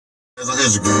That's on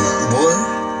Instagram, boy.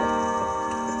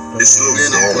 It's so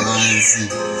man, I'm putting on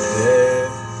Yeah.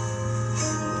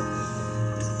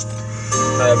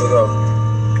 How we go?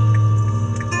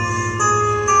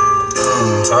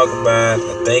 Talk about it,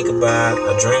 I think about it,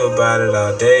 I dream about it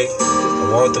all day.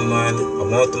 I want the money, I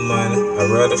want the money.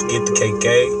 I'd rather get the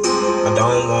KK. I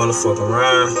don't wanna fuck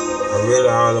around. Really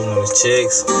all I want is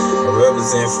chicks. I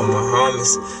represent for my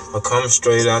homies. I come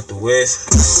straight out the west.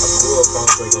 I grew up on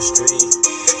Dragon Street.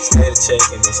 Steady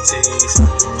checking this cheese.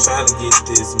 Trying to get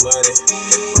this money.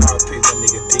 All people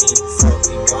nigga D. Fuck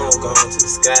me, gone to the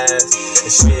skies. The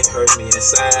shit hurt me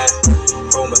inside.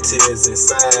 Hold my tears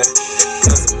inside.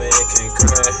 Cause a man can't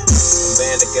cry. A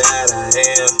man the God I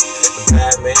am. A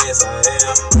God man's I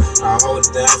am. I hold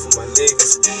it down for my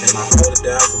niggas. And I hold it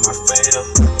down for my fam.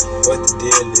 What the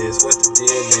deal is, what the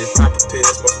deal is. Pop a pill,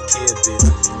 smoke some kid bitch.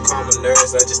 Call my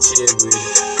nerves, I just chill with it.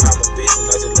 Call my bitch and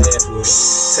I just laugh with her.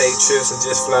 Take trips and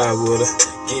just fly with her.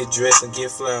 Get dressed and get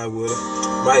fly with her.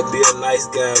 Might be a nice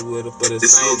guy with her, but at the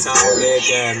same time, bad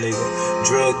guy nigga.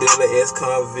 Drug dealer,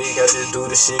 ex-convict, I just do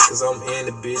the shit cause I'm in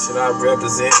the bitch. And I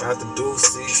represent out the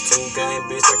Deuce 6-2 game,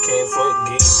 bitch, I can't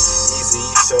forget. Eazy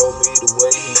showed me the way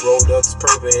he rolled up his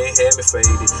purple and had me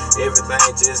faded.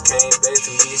 Everything just came back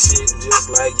to me, shit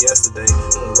just like yesterday.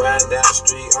 I'm riding down the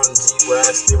street on the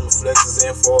G-Ride, still reflectors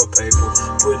in for a paper.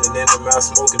 Putting it in the mouth,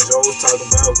 smoking Joes, talking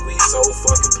about we so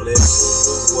fucking pleasant.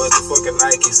 Who was the fucking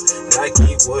Nikes?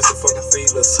 Nike was the fucking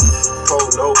feelers.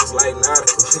 Polo was like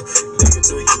nautical. Nigga,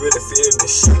 do you really feel me?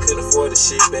 Shit, couldn't afford the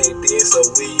shit back then, so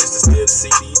we used to steal the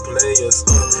CD players.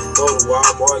 Go to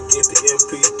Walmart, get the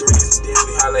MP3s, then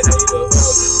we holla hater.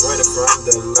 Running from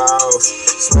the laws,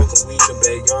 smoking weed in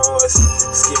backyards.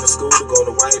 Skipping school to go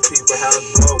to white people house,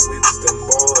 dog, we was them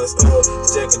boys.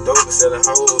 Jacking dope and selling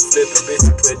hoes, flipping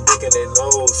bitches, putting dick in their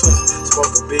nose.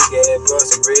 Smoking big ass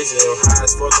blunts and original, high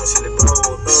as fuck on shit that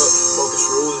blow. Smoking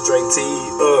shrooms, drink tea,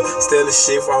 stealing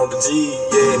shit from the G,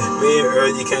 yeah. Me and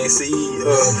Earl, you can't see,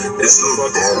 that's the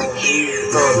fucking me.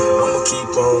 I'ma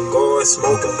keep on going,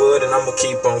 smoking bud, and I'ma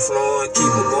keep on flowing.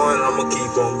 Keep on going, I'ma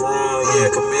keep on growing. Yeah,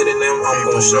 committing them, I'm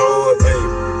gonna show it, hey.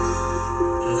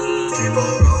 Keep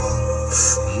on going.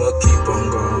 I'ma keep on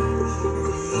going.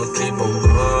 I'ma keep on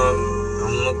going.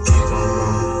 I'ma keep on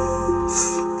going.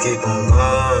 Keep on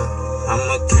going.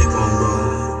 I'ma keep on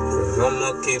going. I'ma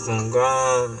keep on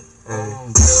going. Hey.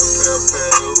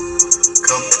 Pedal,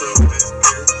 come through this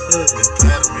bitch. It's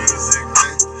PlatterMusic,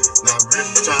 man. Now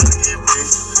rich trying to get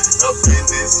rich up in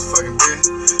this fucking bitch.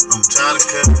 I'm trying to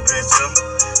cut the bitch up.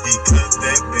 He cut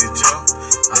that bitch up.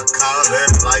 I call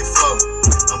that life up.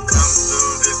 I'm coming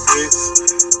through this bitch.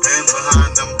 Been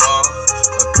behind them bars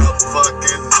a couple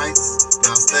fucking nights.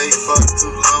 Now stay fucked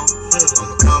too long.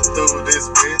 I'ma come through this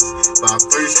bitch. Buy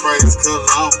 3 sprays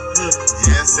cologne.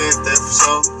 Yeah, said that for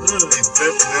sure. Be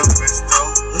flipping them bitch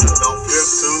though. Don't flip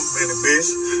too many bitch,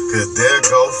 cause they'll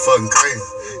go fucking crazy.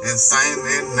 Insane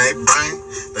in they brain.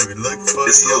 They be looking for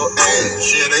your ass.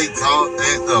 Shit, they caught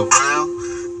and around.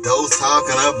 Those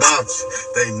talking about you,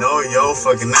 they know your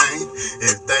fucking name.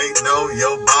 If they know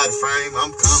your body frame, I'm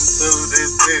coming through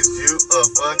this bitch. You a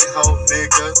fucking hoe,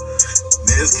 nigga.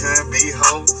 This can't be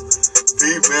hoes.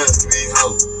 Females can be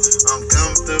hoes. I'm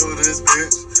coming through this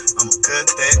bitch. I'ma cut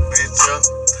that bitch up.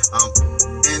 I'm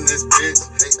in this bitch.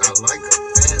 Hey, I like a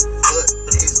fat butt.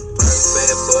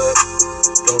 Fat butt.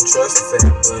 Don't trust a fat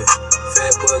butt.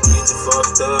 Fat butt get you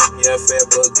fucked up. Yeah, fat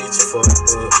butt get you fucked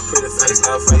up. Pretty face,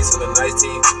 not face in the night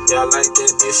teeth. Y'all like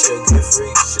that bitch, she'll get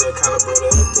free. She'll kinda brought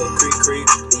up the creek.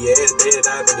 The ass dead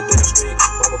out in the damn street.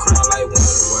 Mama crying like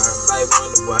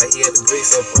wonder why. He had the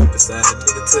bricks up inside. The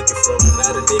nigga took it from him.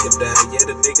 Now the nigga died. Yeah,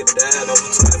 the nigga died over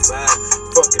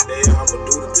 25. Fucking damn, I'ma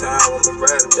do the time. I'ma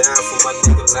ride it down for my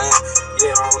nigga line.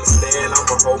 Yeah, I understand.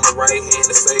 I'ma hold my right hand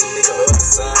and say nigga other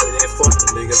side. And then fuck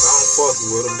the niggas. I don't fucking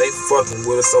with them. They fucking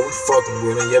with us, so we fucking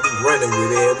with them. Yeah, we running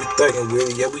with it. Yeah, we thugging with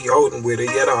it. Yeah, we holding with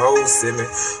it. Yeah, the whole semi.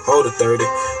 Hold the 30.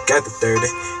 Got the 30.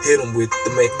 Hit them with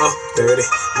the make 30.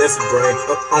 Left the brain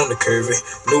up on the curvy.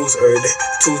 News early.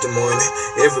 Tuesday morning.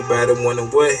 Everybody wonder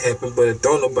what happened, but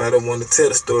don't nobody wanna tell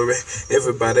the story.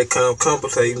 Everybody come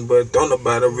contemplating, but don't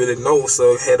nobody really know.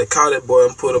 So had to call that boy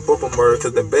and put up a murder,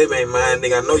 cause the baby ain't mine,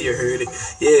 nigga. I know you heard it.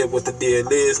 Yeah, what the deal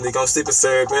is, nigga. I'm sipping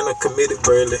syrup and I'm committed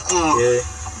burly. Yeah.